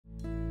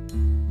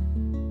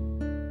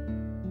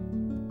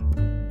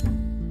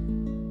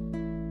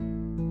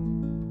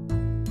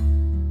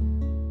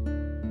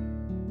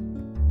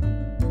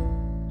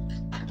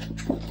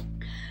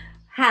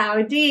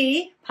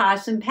Howdy,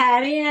 Possum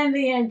Patty and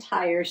the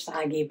entire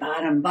Soggy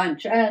Bottom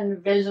bunch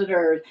and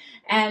visitors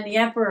and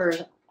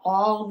yepers.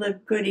 All the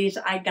goodies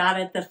I got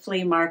at the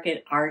flea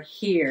market are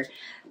here.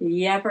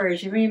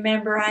 Yepers, you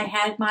remember I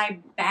had my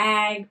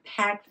bag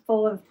packed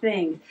full of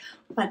things,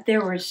 but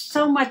there was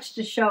so much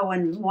to show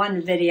in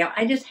one video.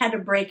 I just had to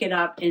break it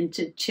up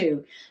into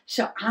two.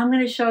 So I'm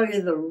going to show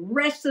you the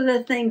rest of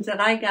the things that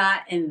I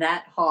got in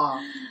that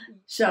haul.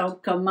 So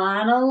come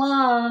on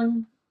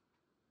along.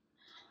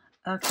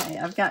 Okay,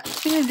 I've got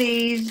two of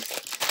these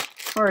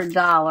for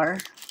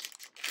 $1.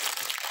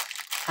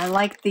 I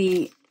like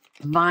the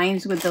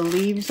vines with the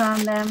leaves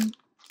on them.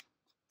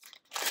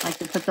 I like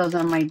to put those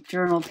on my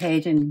journal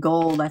page in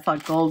gold. I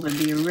thought gold would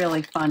be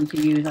really fun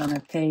to use on a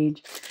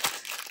page.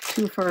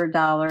 Two for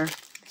 $1.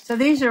 So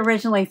these are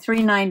originally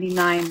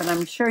 $3.99, but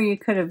I'm sure you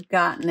could have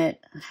gotten it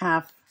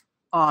half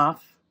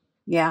off.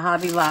 Yeah,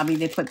 Hobby Lobby,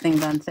 they put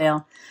things on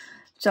sale.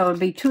 So it would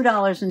be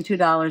 $2 and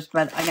 $2,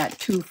 but I got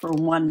two for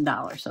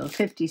 $1, so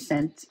 50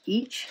 cents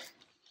each.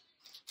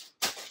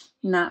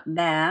 Not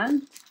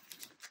bad.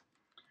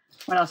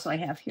 What else do I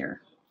have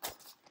here?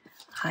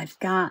 I've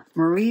got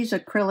Marie's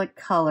acrylic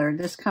color.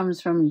 This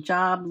comes from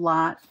Job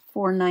Lot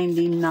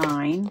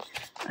 4.99.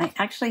 I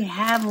actually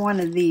have one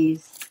of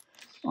these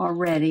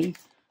already.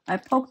 I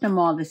poked them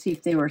all to see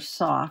if they were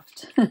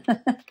soft. And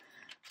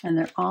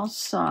they're all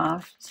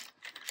soft.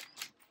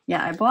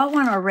 Yeah, I bought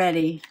one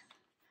already,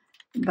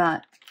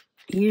 but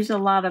I use a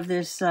lot of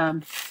this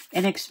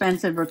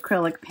inexpensive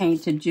acrylic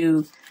paint to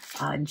do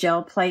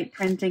gel plate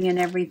printing and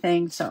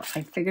everything. So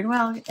I figured,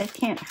 well, it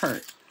can't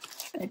hurt.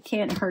 It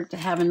can't hurt to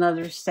have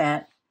another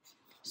set.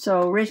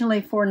 So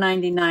originally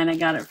 $4.99, I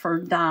got it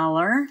for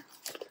 $1.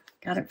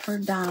 Got it for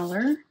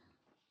 $1.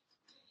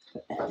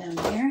 Put that down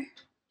there.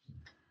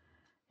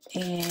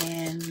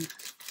 And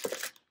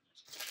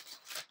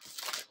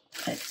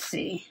let's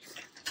see.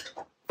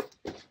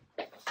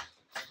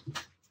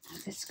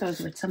 This goes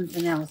with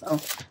something else.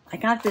 Oh, I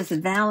got this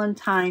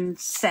Valentine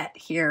set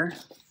here.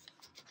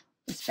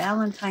 This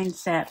Valentine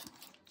set.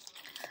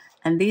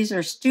 And these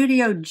are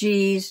Studio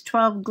G's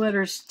 12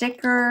 glitter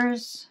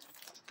stickers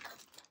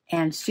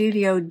and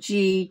Studio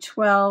G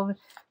 12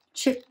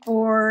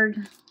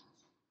 chipboard.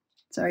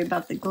 Sorry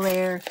about the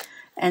glare.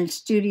 And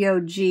Studio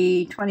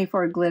G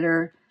 24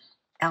 glitter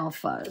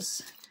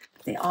alphas.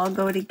 They all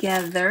go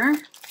together.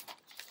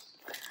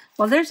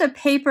 Well, there's a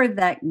paper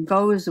that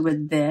goes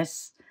with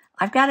this.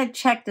 I've got to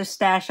check the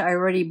stash I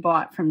already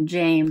bought from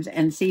James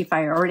and see if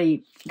I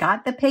already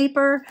got the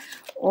paper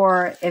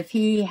or if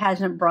he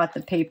hasn't brought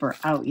the paper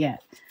out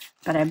yet.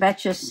 But I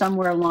bet you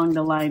somewhere along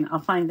the line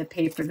I'll find the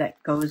paper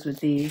that goes with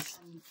these.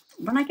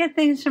 When I get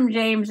things from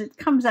James, it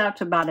comes out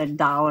to about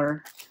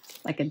 $1,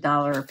 like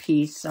 $1 a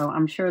piece. So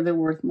I'm sure they're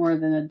worth more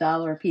than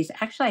 $1 a piece.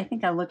 Actually, I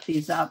think I looked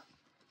these up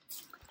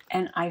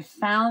and I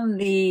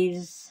found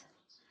these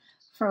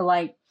for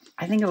like,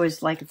 I think it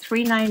was like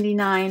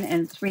 $3.99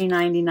 and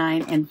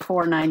 $3.99 and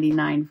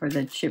 $4.99 for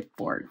the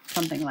chipboard,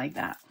 something like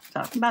that.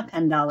 So about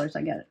 $10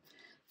 I get it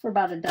for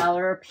about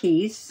 $1 a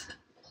piece.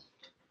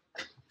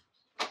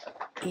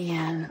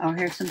 And oh,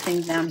 here's some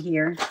things down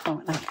here.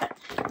 Oh,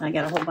 I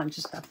got a whole bunch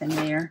of stuff in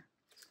there.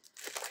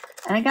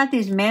 And I got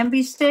these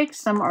Mambi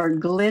sticks. Some are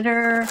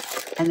glitter,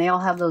 and they all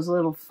have those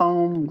little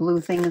foam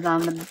glue things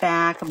on the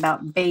back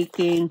about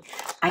baking.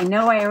 I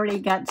know I already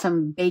got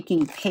some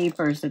baking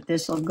papers that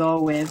this will go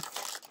with.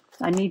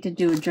 I need to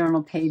do a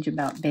journal page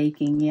about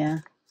baking,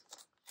 yeah.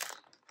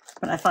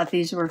 But I thought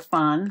these were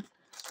fun.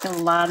 Got a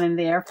lot in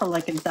there for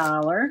like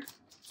 $1.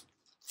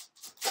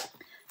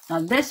 Now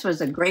this was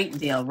a great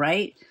deal,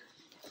 right?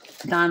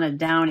 Donna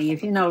Downey.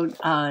 If you know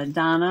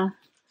Donna,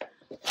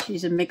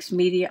 she's a mixed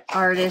media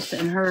artist,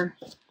 and her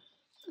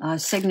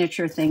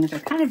signature things are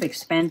kind of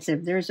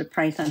expensive. There's a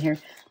price on here,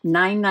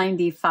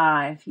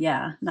 $9.95.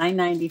 Yeah,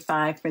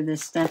 $9.95 for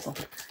this stencil.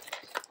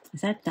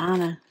 Is that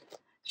Donna?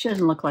 She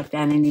doesn't look like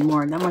that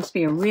anymore. That must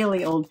be a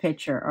really old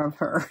picture of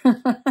her.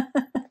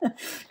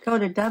 Go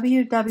to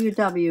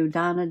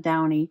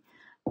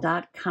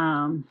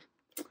www.donnadowney.com.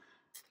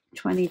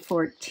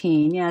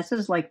 2014. Yeah, this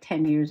is like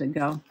 10 years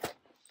ago.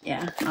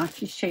 Yeah, no,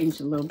 she's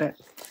changed a little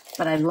bit.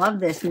 But I love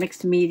this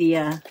mixed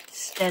media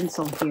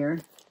stencil here.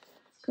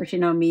 Of course, you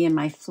know me and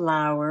my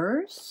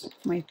flowers.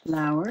 My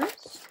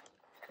flowers.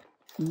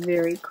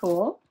 Very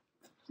cool.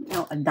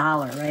 No,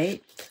 $1,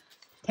 right?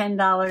 $10,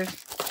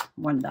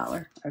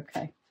 $1.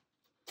 Okay.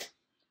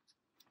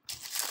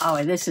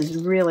 Oh, this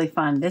is really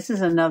fun. This is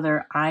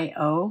another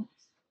I.O.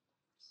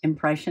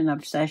 Impression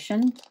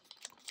Obsession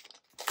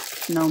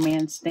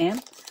snowman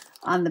stamp.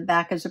 On the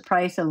back is a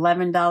price of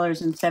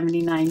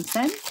 $11.79,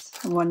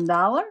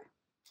 $1.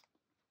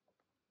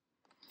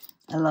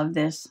 I love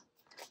this.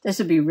 This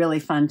would be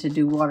really fun to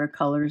do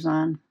watercolors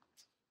on.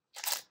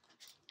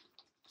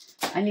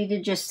 I need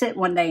to just sit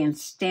one day and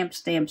stamp,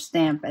 stamp,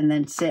 stamp, and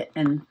then sit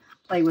and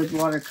play with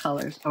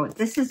watercolors. Oh,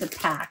 this is a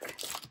pack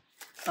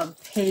of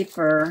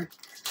paper.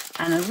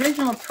 And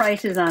original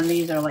prices on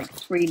these are like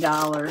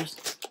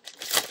 $3.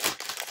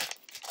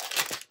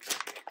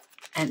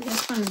 And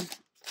this one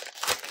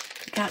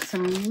got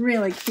some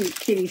really cute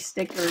kitty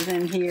stickers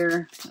in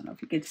here. I don't know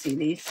if you could see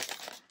these.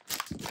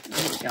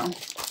 There we go.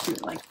 Do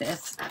it like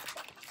this.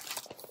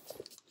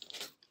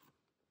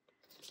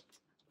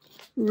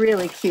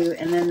 Really cute.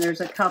 And then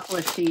there's a couple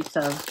of sheets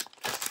of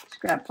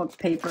scrapbook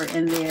paper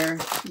in there.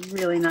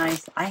 Really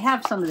nice. I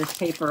have some of this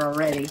paper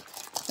already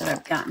that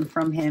I've gotten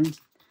from him.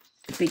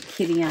 The big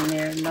kitty on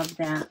there. Love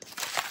that.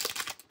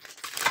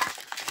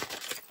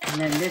 And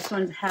then this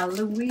one's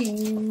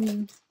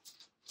Halloween.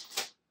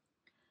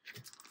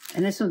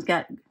 And this one's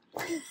got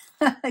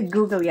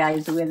googly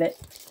eyes with it.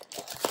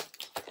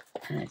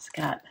 And it's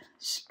got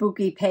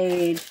spooky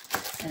page.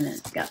 And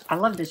it's got, I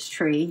love this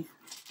tree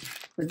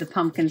with the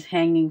pumpkins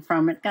hanging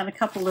from it. Got a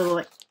couple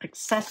little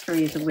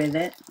accessories with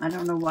it. I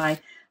don't know why.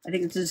 I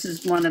think this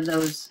is one of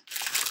those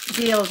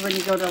deals when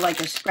you go to like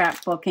a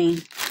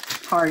scrapbooking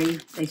party.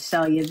 They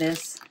sell you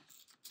this.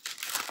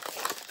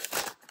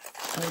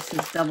 Oh, this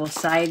is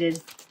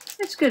double-sided.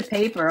 It's good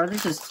paper. Oh,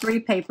 this is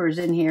 3 papers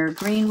in here.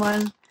 Green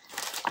one.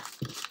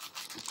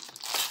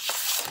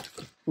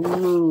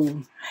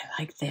 Ooh,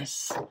 I like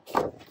this.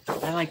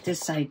 I like this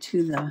side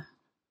too, though.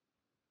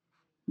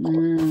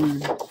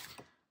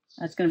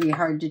 That's going to be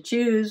hard to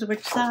choose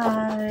which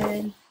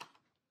side.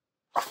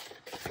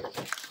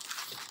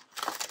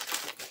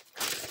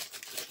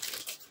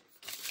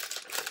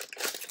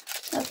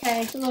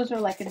 Okay, so those are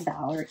like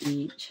 $1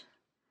 each.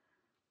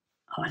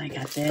 Oh, and I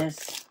got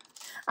this.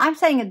 I'm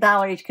saying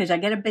 $1 each because I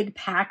get a big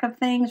pack of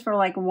things for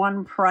like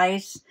one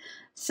price.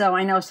 So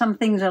I know some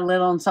things are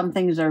little and some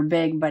things are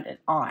big, but it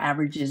all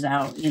averages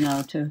out, you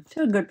know, to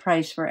a good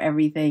price for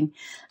everything.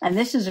 And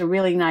this is a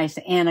really nice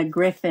Anna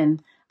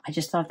Griffin. I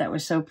just thought that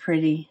was so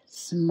pretty.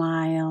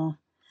 Smile.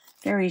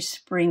 Very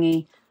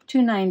springy.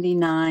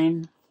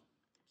 $2.99.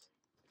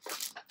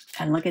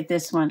 And look at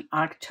this one.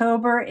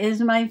 October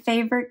is my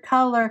favorite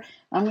color.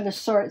 I'm going to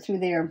sort through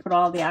there and put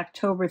all the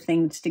October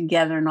things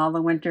together and all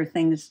the winter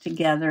things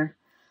together.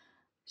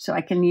 So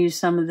I can use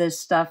some of this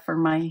stuff for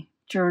my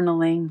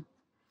journaling.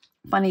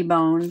 Funny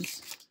Bones.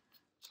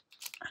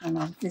 I don't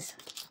know if this.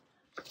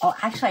 Oh,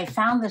 actually, I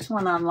found this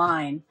one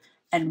online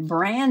and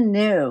brand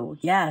new.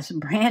 Yes,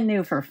 brand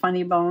new for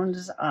Funny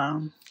Bones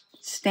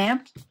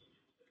stamp.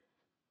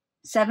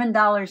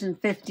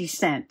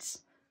 $7.50.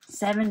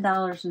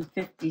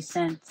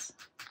 $7.50.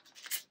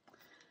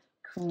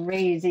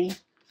 Crazy.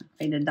 I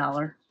paid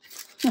 $1.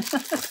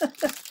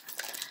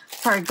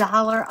 For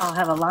 $1, I'll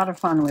have a lot of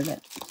fun with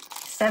it.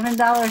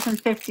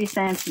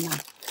 $7.50. No.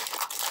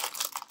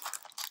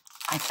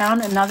 I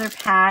found another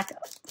pack,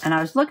 and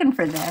I was looking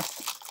for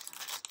this.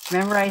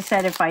 Remember I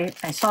said if I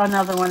saw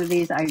another one of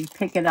these, I'd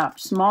pick it up.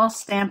 Small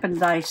stamp and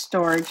die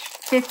storage,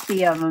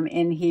 50 of them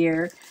in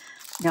here.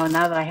 You know,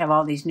 now that I have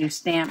all these new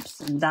stamps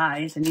and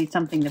dies, I need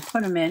something to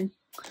put them in.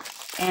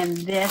 And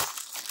this,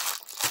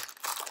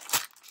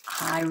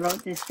 I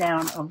wrote this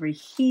down over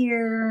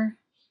here.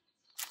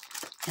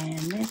 And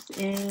this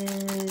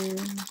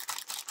is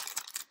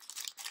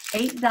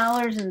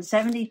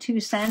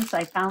 $8.72.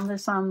 I found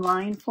this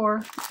online for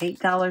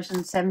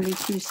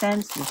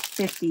 $8.72. There's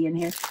 50 in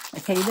here. I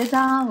paid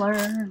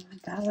 $1.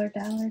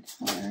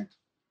 $1.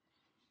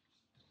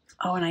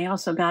 Oh, and I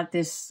also got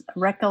this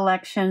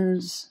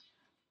Recollections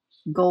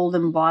gold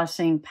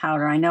embossing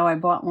powder. I know I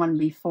bought one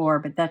before,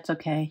 but that's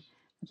okay.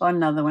 I bought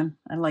another one.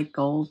 I like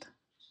gold.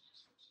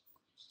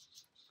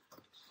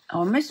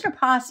 Oh, Mr.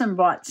 Possum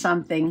bought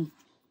something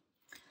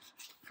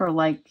for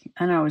like,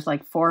 I don't know, it was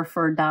like 4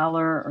 for $1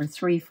 or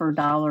 3 for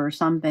 $1 or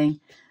something.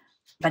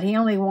 But he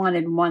only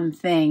wanted one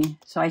thing.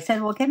 So I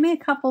said, well, get me a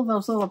couple of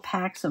those little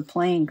packs of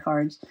playing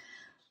cards.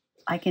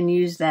 I can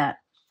use that.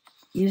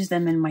 Use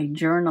them in my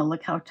journal.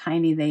 Look how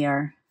tiny they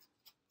are.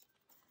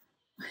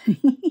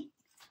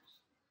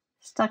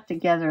 Stuck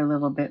together a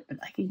little bit, but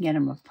I can get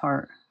them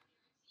apart.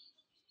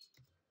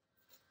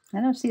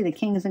 I don't see the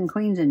kings and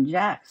queens and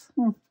jacks.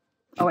 Oh,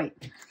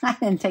 wait. I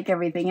didn't take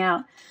everything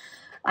out.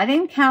 I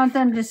didn't count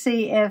them to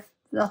see if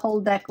the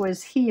whole deck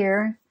was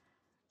here,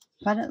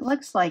 but it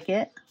looks like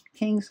it.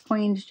 Kings,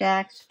 queens,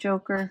 jacks,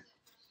 joker.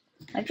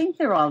 I think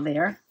they're all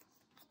there.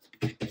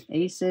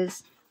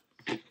 Aces.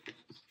 I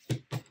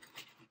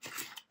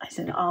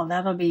said, oh,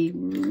 that'll be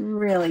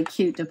really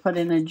cute to put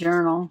in a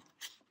journal.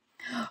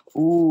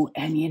 Ooh,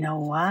 and you know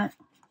what?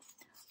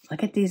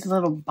 Look at these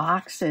little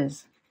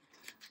boxes.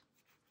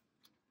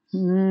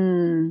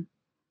 Wouldn't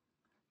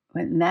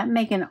that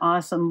make an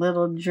awesome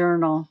little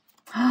journal?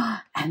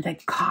 And the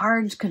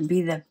cards could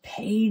be the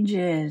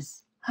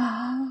pages.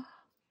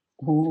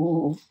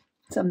 Ooh,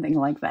 something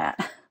like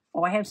that.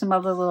 Oh, I have some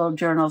other little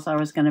journals I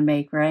was going to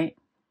make, right?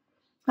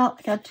 Well,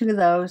 I got 2 of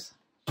those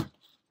for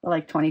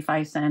like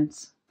 25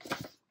 cents.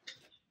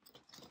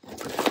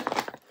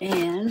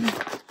 And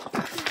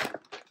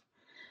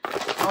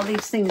all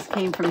these things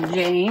came from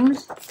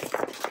James.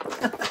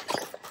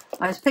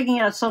 I was picking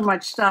out so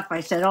much stuff,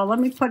 I said, oh, let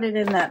me put it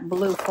in that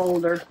blue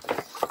folder.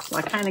 So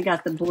I kind of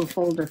got the blue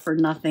folder for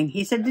nothing.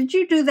 He said, did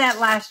you do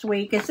that last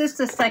week? Is this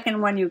the second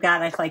one you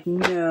got? I was like,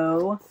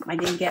 no, I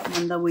didn't get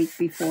one the week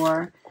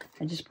before.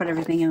 I just put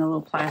everything in a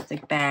little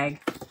plastic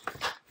bag.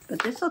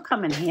 But this will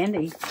come in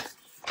handy.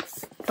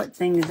 put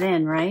things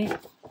in, right?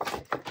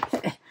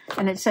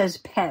 And it says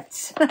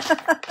pets.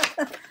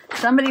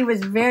 Somebody was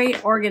very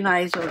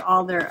organized with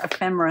all their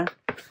ephemera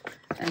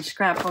and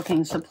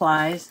scrapbooking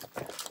supplies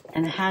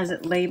and has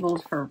it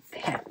labeled for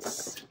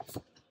pets.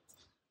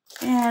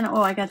 And,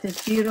 oh, I got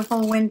this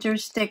beautiful winter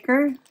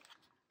sticker.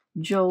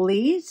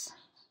 Jolie's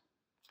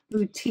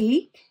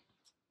Boutique.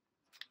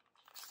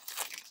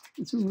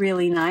 It's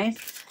really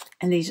nice.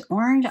 And these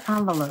orange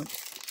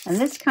envelopes. And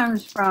this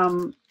comes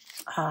from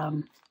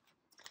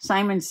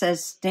Simon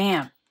Says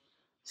Stamp.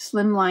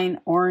 Slimline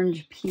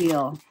orange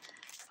peel.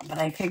 But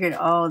I figured,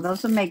 oh,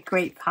 those would make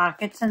great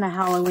pockets in a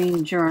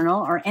Halloween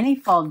journal or any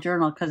fall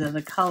journal because of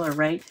the color,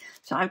 right?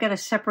 So I've got to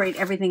separate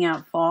everything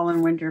out, fall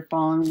and winter,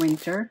 fall and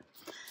winter.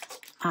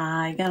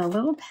 I got a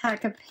little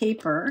pack of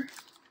paper.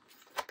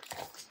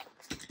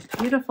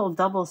 Beautiful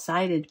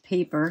double-sided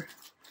paper.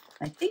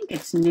 I think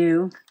it's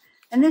new.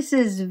 And this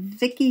is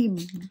Vicky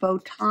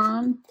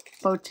Botin.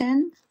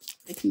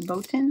 Vicky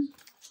Botin.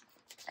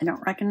 I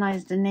don't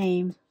recognize the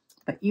name,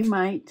 but you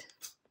might.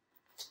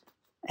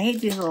 I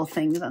hate these little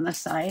things on the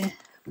side.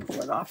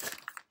 Pull it off.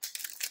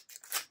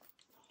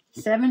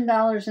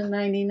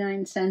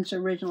 $7.99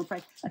 original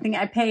price. I think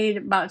I paid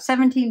about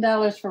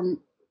 $17 for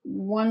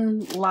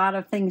one lot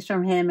of things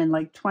from him and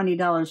like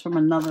 $20 from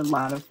another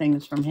lot of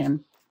things from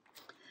him.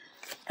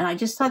 And I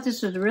just thought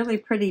this was really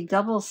pretty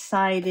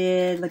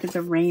double-sided. Look at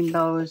the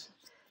rainbows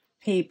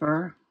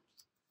paper.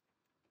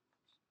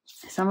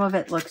 Some of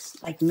it looks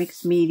like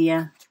mixed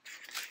media,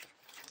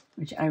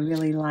 which I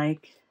really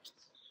like.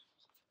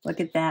 Look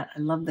at that. I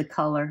love the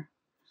color.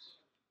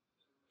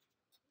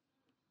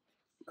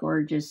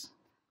 Gorgeous.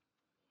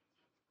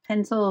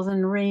 Pencils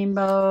and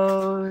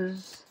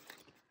rainbows.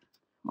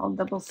 All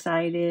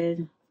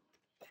double-sided.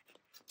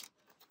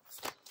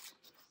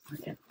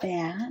 Look at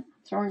that.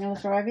 I'm going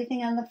to throw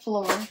everything on the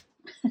floor.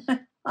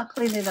 I'll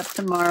clean it up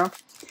tomorrow.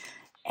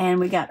 And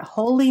we got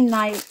Holy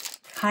Night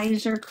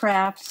Kaiser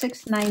Craft,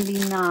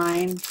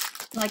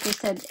 $6.99. Like I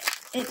said,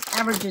 it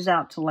averages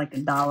out to like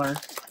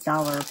 $1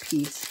 a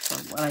piece for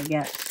what I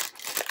get.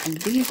 And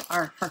these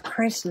are for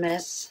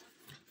Christmas.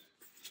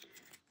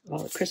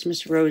 Well, the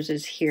Christmas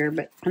roses here,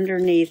 but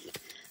underneath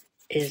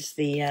is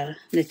the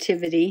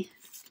nativity.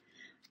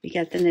 We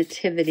got the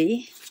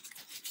nativity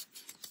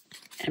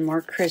and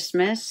more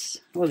Christmas.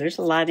 Oh, there's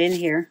a lot in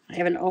here. I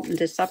haven't opened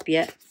this up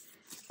yet.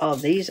 Oh,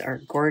 these are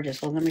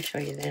gorgeous. Well, let me show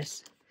you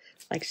this.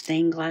 Like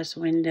stained glass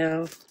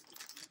window.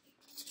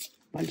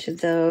 Bunch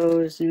of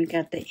those. And we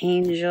got the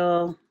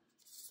angel.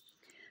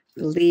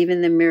 Believe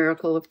in the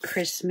miracle of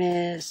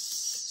Christmas.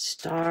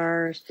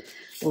 Stars.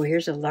 Oh,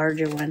 here's a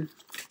larger one.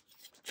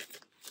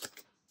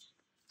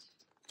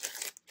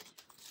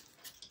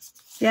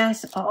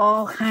 Yes,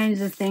 all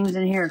kinds of things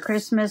in here.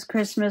 Christmas,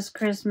 Christmas,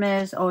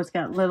 Christmas. Oh, it's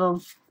got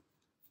little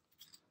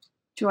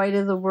joy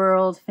to the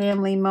world,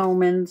 family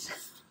moments.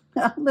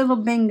 Little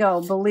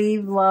bingo.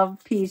 Believe,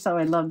 love, peace. Oh,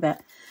 I love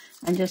that.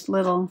 And just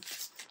little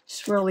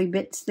swirly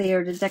bits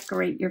there to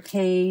decorate your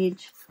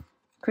page.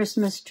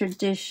 Christmas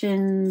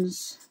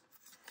traditions.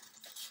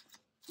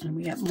 And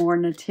we got more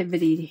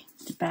nativity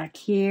back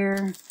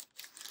here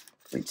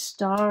with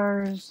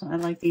stars. I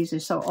like these. They're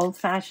so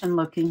old-fashioned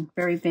looking,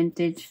 very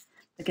vintage.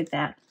 Look at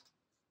that.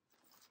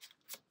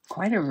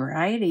 Quite a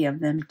variety of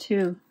them,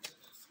 too.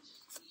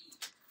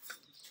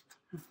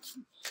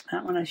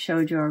 That one I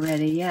showed you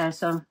already. Yeah,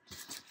 so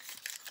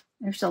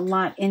there's a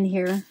lot in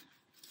here.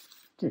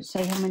 Did it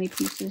say how many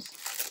pieces?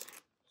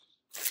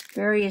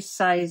 Various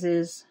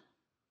sizes.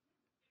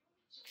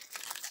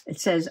 It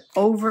says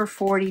over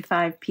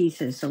 45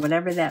 pieces, so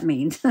whatever that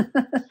means.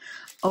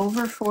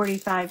 Over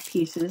 45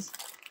 pieces.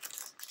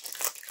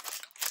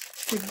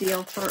 Good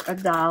deal for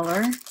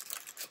 $1.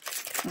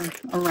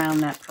 Around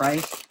that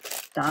price.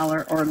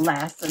 $1 or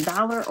less.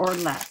 $1 or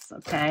less,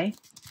 okay?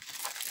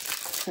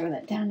 Throw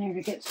that down there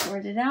to get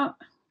sorted out.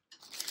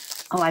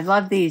 Oh, I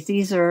love these.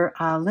 These are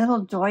little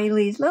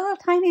doilies, little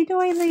tiny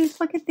doilies.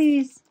 Look at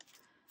these.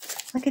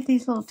 Look at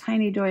these little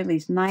tiny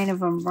doilies. 9 of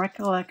them.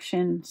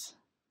 Recollections.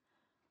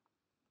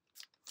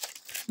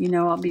 You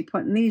know, I'll be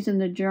putting these in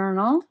the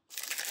journal.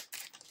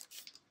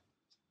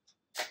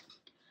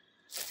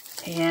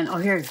 And, oh,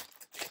 here.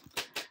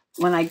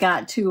 When I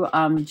got to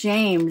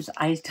James,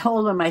 I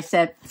told him, I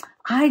said,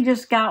 I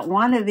just got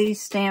one of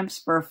these stamps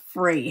for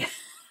free.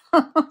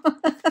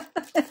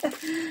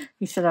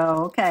 He said,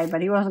 oh, okay,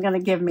 but he wasn't going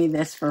to give me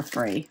this for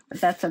free, but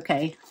that's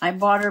okay. I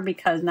bought her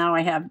because now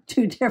I have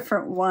 2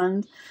 different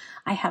ones.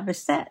 I have a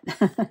set,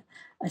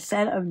 a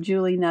set of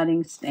Julie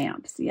Nutting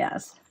stamps,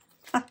 yes.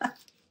 And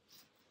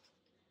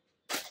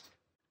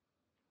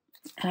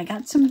I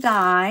got some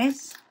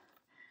dies.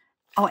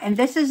 Oh, and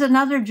this is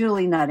another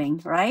Julie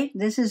Nutting, right?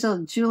 This is a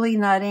Julie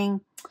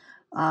Nutting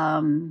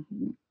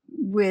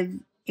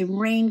with a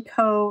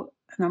raincoat,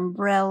 an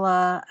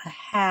umbrella, a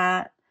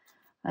hat.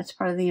 That's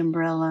part of the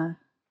umbrella.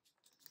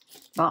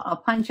 Well, I'll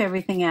punch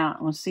everything out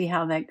and we'll see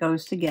how that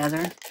goes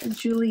together.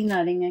 Julie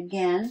Nutting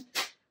again.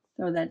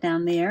 Throw that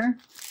down there.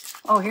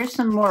 Oh, here's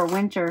some more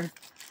winter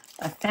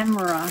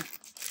ephemera.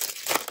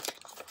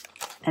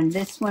 And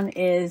this one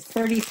is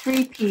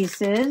 33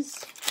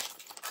 pieces.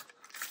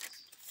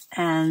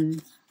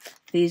 And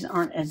these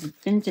aren't as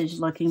vintage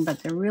looking,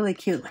 but they're really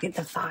cute. Look at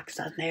the fox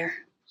on there.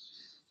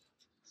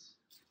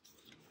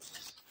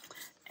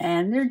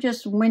 And they're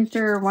just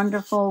winter,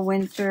 wonderful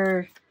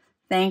winter.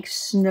 Thanks,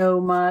 snow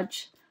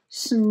much.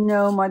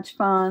 Snow much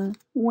fun.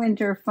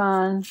 Winter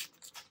fun.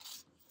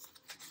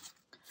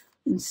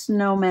 And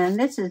snowmen.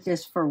 This is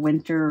just for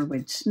winter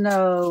with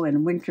snow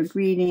and winter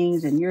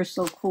greetings and you're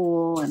so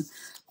cool and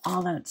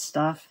all that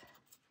stuff.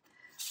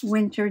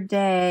 Winter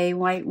day,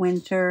 white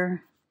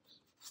winter.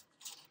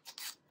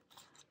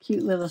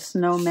 Cute little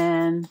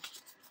snowmen.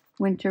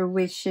 Winter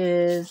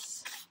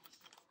wishes.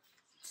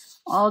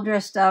 All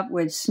dressed up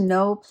with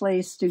snow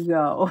place to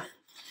go.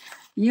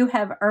 You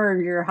have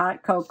earned your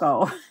hot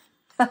cocoa.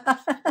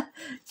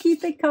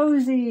 Keep it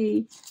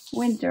cozy.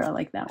 Winter, I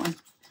like that one.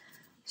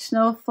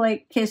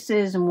 Snowflake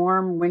kisses,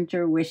 warm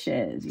winter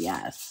wishes.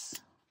 Yes.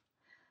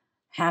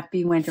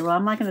 Happy winter. Well,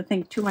 I'm not going to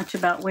think too much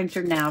about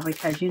winter now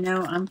because, you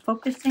know, I'm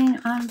focusing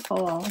on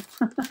fall.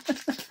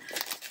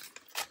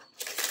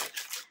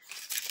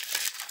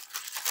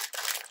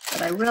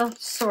 But I will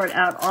sort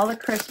out all the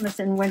Christmas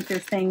and winter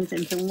things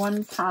into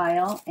one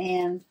pile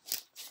and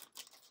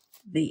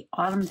the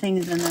autumn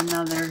things in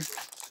another.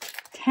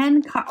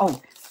 10 cards.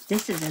 Oh,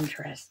 this is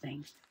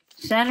interesting.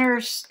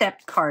 Center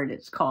step card,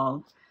 it's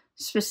called.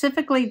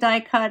 Specifically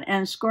die-cut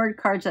and scored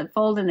cards that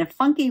fold in a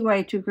funky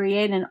way to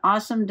create an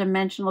awesome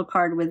dimensional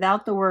card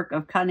without the work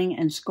of cutting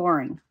and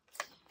scoring.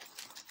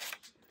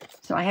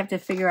 So I have to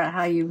figure out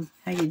how you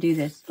do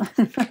this.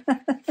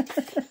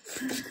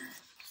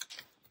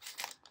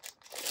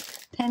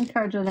 10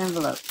 cards with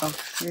envelope. Oh,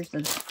 here's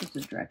the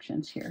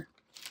directions here.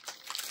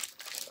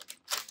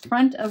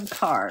 Front of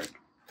card.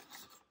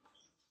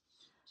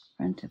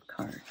 Front of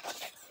card.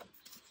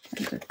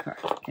 Front of card.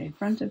 Okay,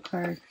 front of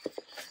card.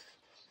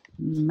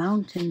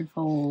 Mountain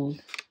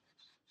fold.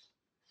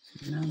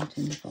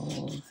 Mountain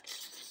fold.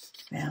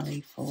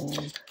 Valley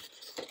fold.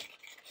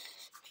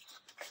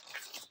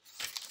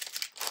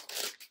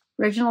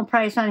 Original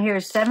price on here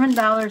is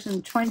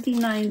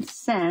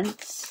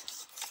 $7.29.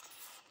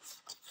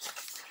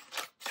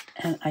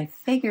 And I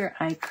figure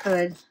I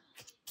could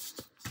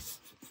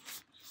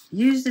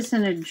use this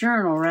in a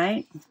journal,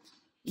 right?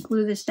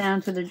 Glue this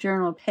down to the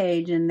journal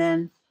page and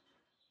then,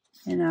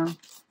 you know,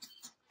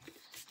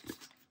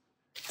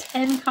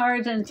 10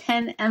 cards and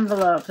 10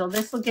 envelopes. So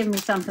this will give me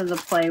something to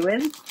play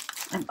with.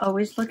 I'm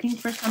always looking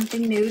for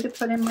something new to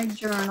put in my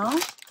journal.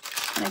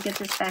 Can I get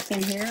this back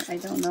in here? I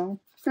don't know.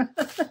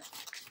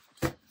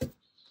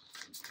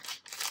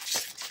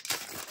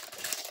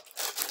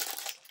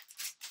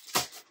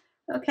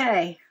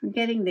 Okay, I'm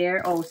getting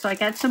there. Oh, so I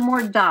got some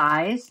more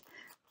dies.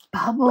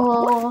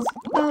 Bubbles,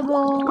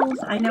 bubbles.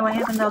 I know I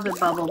have another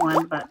bubble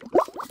one, but,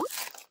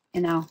 you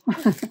know,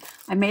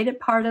 I made it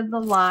part of the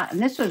lot. And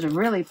this was a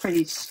really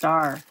pretty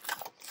star.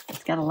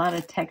 It's got a lot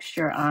of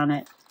texture on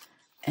it.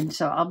 And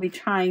so I'll be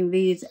trying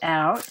these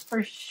out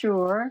for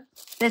sure.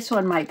 This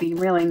one might be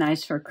really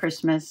nice for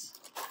Christmas.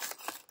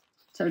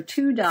 So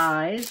 2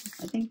 dies.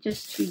 I think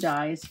just 2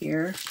 dies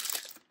here.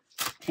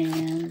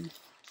 And,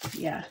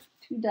 yeah,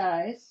 2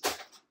 dies.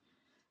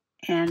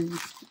 And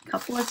a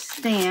couple of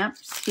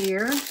stamps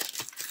here.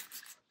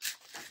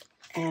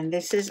 And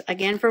this is,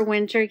 again, for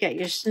winter. You got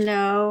your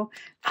snow.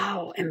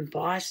 Oh,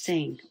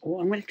 embossing.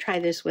 Oh, I'm going to try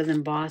this with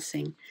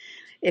embossing.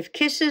 If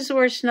kisses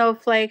were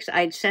snowflakes,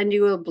 I'd send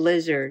you a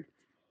blizzard.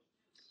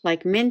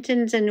 Like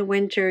mittens in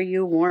winter,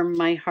 you warm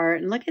my heart.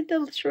 And look at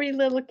the 3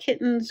 little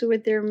kittens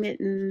with their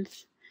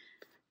mittens.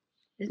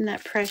 Isn't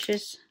that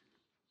precious?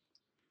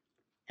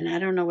 And I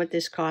don't know what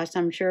this costs.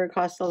 I'm sure it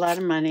costs a lot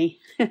of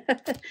money.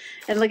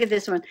 And look at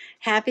this one.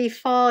 Happy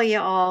fall, you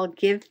all.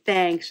 Give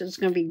thanks. It's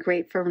going to be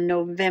great for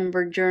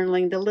November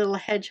journaling. The little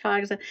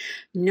hedgehogs.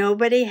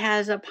 Nobody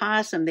has a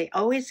possum. They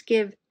always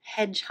give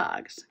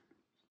hedgehogs.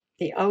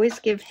 They always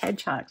give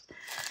hedgehogs.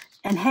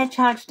 And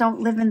hedgehogs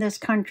don't live in this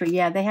country.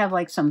 Yeah, they have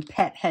like some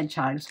pet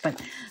hedgehogs,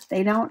 but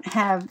they don't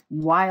have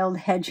wild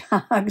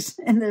hedgehogs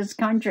in this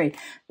country.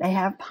 They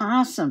have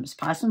possums.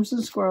 Possums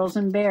and squirrels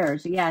and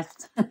bears.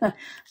 Yes,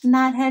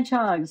 not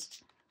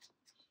hedgehogs.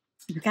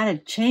 You've got to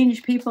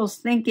change people's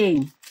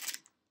thinking.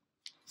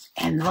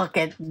 And look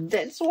at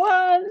this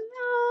one.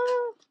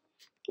 Oh,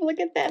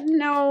 look at that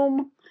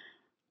gnome.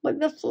 Look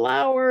at the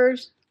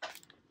flowers.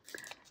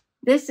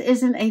 This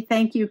isn't a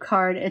thank you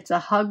card. It's a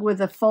hug with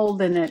a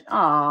fold in it.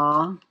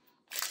 Aww.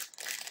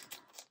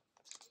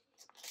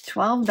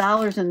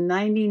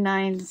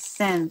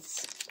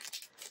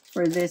 $12.99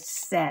 for this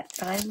set.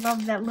 But I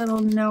love that little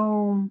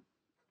gnome.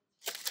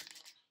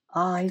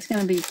 Oh, he's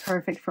going to be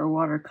perfect for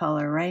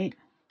watercolor, right?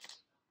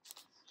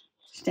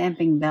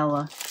 Stamping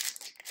Bella.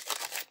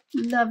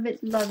 Love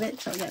it, love it.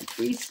 So I got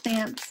 3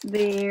 stamps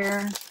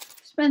there.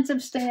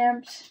 Expensive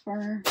stamps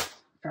for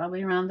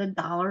probably around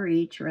 $1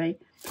 each, right?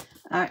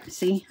 All right,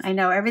 see, I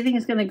know everything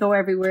is going to go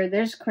everywhere.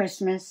 There's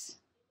Christmas.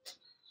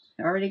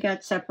 I already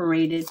got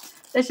separated.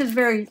 This is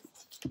very,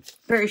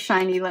 very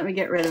shiny. Let me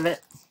get rid of it.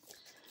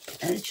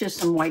 And it's just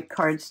some white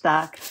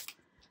cardstock.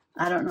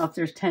 I don't know if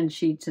there's 10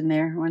 sheets in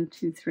there. 1,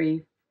 2,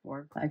 3,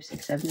 4, 5,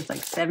 6, 7. There's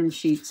like 7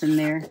 sheets in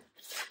there.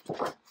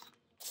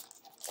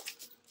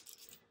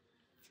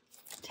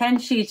 10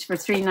 sheets for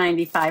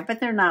 $3.95, but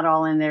they're not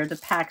all in there. The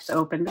pack's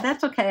open, but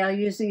that's okay. I'll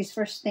use these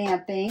for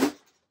stamping.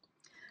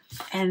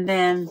 And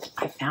then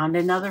I found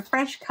another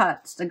fresh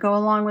cuts to go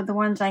along with the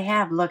ones I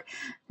have. Look,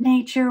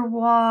 Nature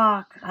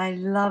Walk. I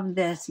love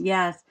this.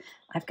 Yes,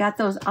 I've got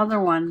those other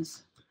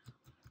ones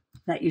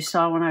that you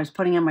saw when I was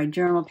putting on my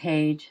journal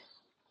page.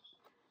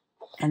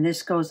 And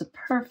this goes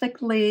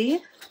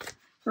perfectly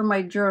for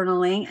my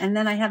journaling. And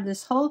then I have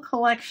this whole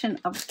collection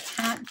of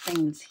cat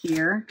things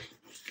here.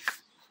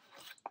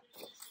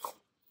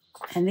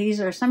 And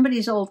these are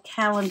somebody's old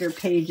calendar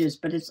pages,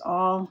 but it's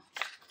all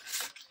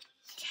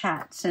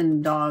cats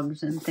and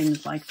dogs and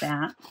things like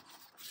that.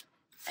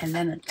 And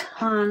then a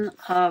ton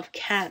of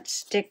cat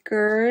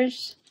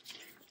stickers.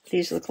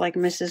 These look like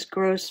Mrs.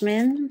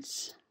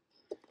 Grossman's.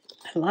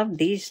 I love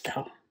these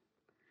though.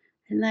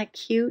 Isn't that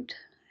cute?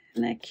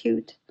 Isn't that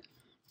cute?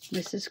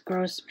 Mrs.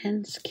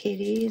 Grossman's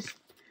kitties.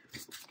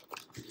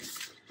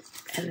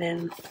 And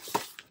then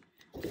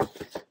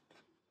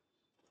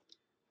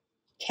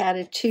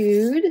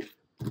Catitude.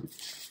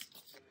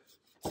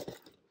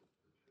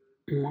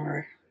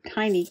 More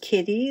tiny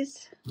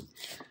kitties.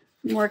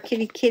 More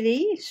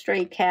kitty,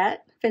 stray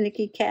cat,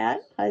 finicky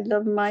cat. I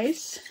love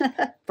mice.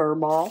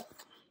 Furball.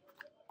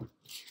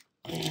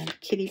 And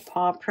kitty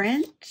paw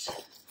print.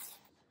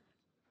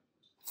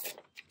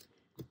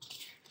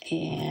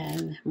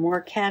 And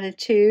more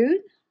Catitude.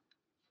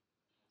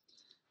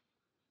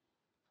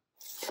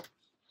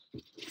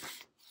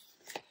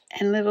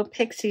 And little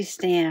pixie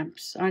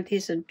stamps. Aren't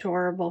these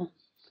adorable?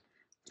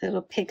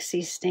 Little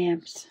pixie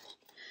stamps.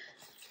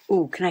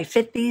 Ooh, can I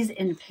fit these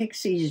in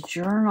Pixie's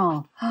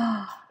journal?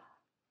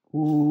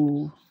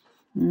 Ooh.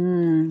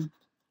 I'm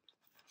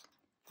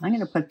going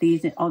to put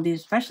these in, oh,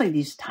 these, especially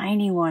these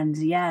tiny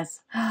ones.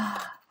 Yes.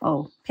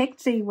 Oh,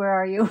 Pixie, where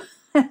are you?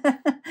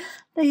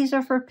 These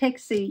are for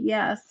Pixie.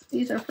 Yes,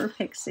 these are for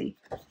Pixie.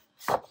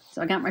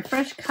 So I got my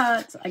fresh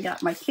cuts. I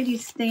got my kitty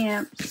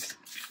stamps.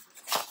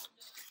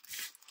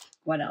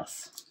 What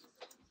else?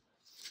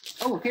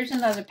 Oh, here's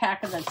another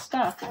pack of that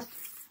stuff.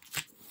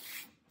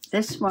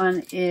 This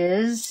one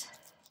is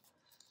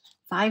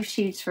 5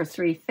 sheets for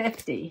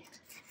 $3.50.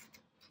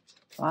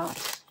 Wow.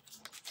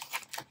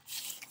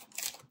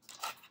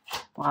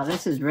 Wow,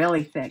 this is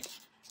really thick.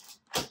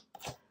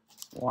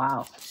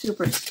 Wow,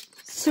 super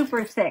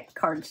thick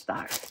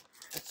cardstock.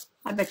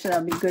 I bet you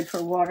that'll be good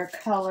for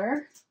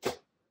watercolor.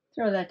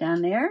 Throw that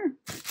down there.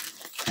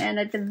 And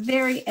at the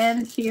very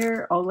end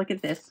here, oh, look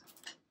at this.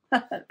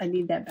 I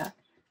need that back.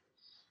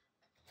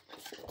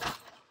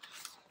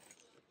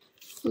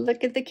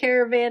 Look at the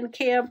caravan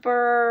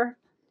camper.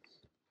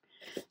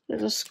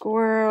 Little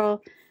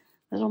squirrel.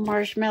 Little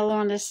marshmallow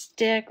on a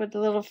stick with a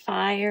little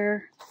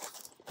fire.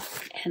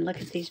 And look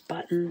at these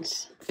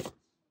buttons.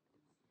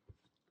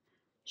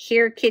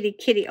 Here, kitty,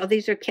 kitty. Oh,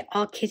 these are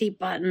all kitty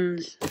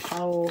buttons.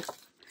 Oh,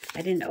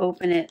 I didn't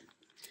open it.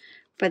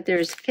 But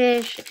there's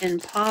fish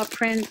and paw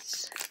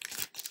prints.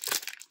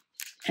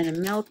 And a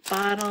milk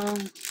bottle.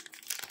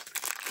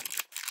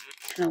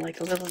 And like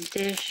a little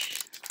dish.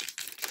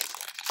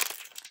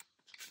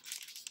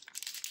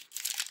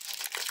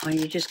 Oh,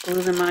 you just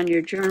glue them on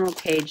your journal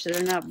page.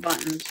 They're not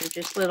buttons. They're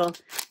just little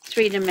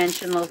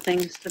three-dimensional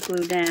things to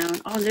glue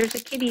down. Oh, there's a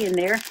kitty in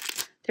there.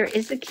 There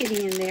is a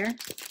kitty in there.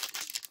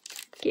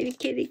 Kitty,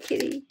 kitty,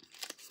 kitty.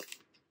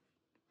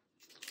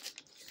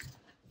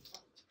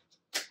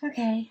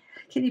 Okay,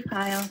 kitty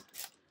pile.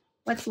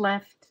 What's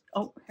left?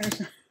 Oh,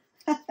 here's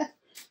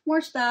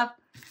more stuff.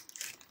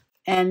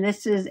 And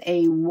this is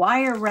a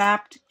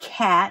wire-wrapped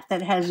cat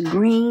that has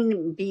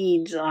green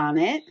beads on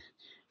it.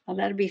 Well,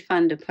 that'd be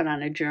fun to put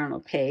on a journal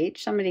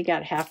page. Somebody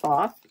got half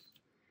off.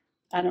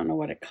 I don't know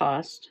what it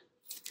cost.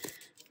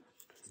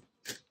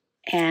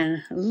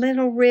 And a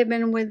little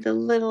ribbon with the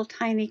little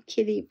tiny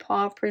kitty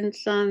paw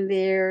prints on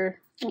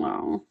there.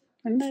 Oh,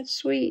 isn't that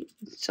sweet?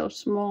 It's so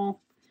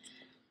small.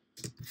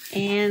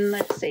 And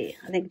let's see,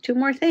 I think 2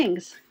 more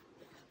things.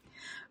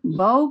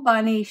 Bo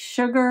Bunny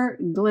Sugar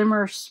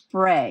Glimmer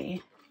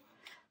Spray.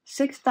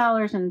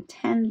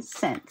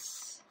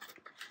 $6.10.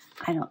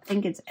 I don't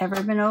think it's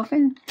ever been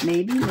opened.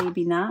 Maybe,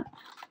 maybe not.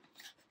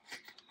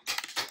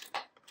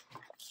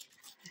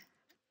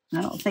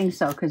 I don't think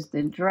so because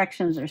the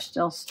directions are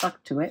still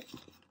stuck to it.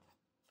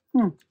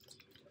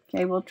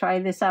 Okay, we'll try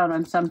this out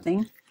on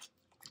something.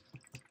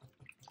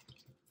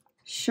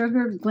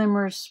 Sugar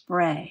Glimmer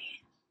Spray.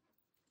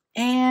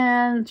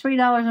 And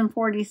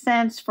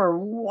 $3.40 for,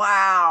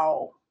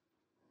 wow,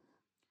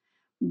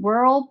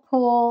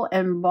 Whirlpool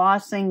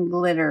Embossing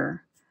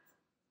Glitter.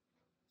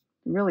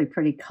 Really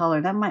pretty color.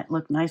 That might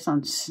look nice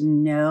on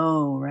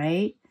snow,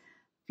 right?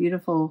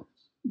 Beautiful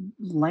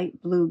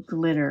light blue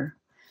glitter.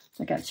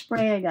 I got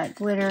spray, I got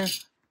glitter.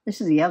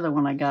 This is the other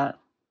one I got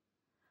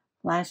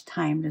last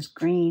time, this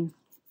green.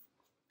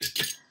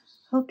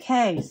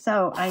 Okay,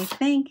 so I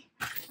think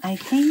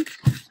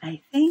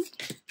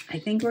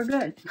we're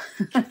good.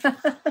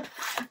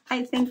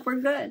 I think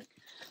we're good.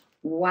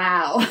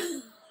 Wow.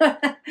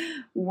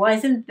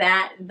 Wasn't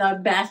that the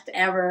best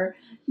ever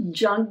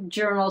junk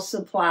journal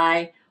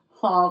supply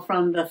haul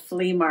from the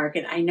flea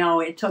market. I know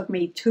it took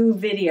me 2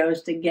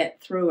 videos to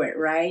get through it,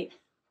 right?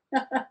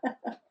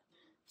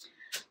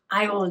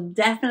 I will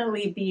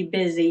definitely be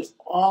busy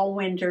all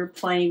winter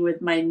playing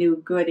with my new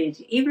goodies.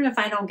 Even if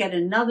I don't get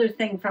another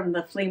thing from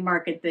the flea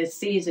market this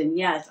season,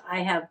 yes,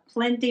 I have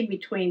plenty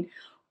between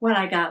what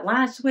I got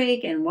last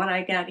week and what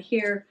I got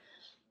here.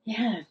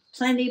 Yeah,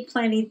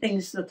 plenty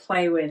things to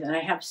play with. And I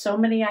have so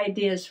many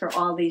ideas for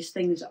all these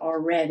things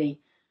already.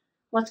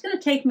 Well, it's going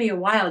to take me a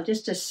while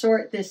just to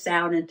sort this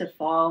out into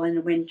fall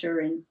and winter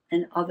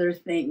and other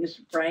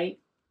things, right?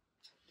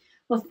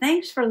 Well,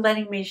 thanks for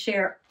letting me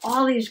share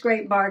all these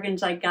great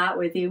bargains I got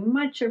with you.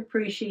 Much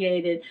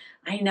appreciated.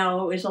 I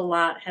know it was a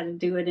lot, had to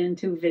do it in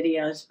 2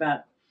 videos,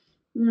 but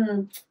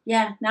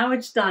yeah, now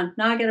it's done.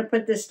 Now I got to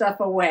put this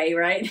stuff away,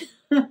 right?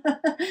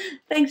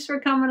 Thanks for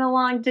coming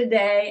along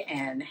today,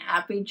 and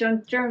happy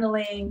junk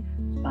journaling.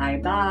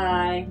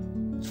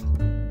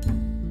 Bye-bye.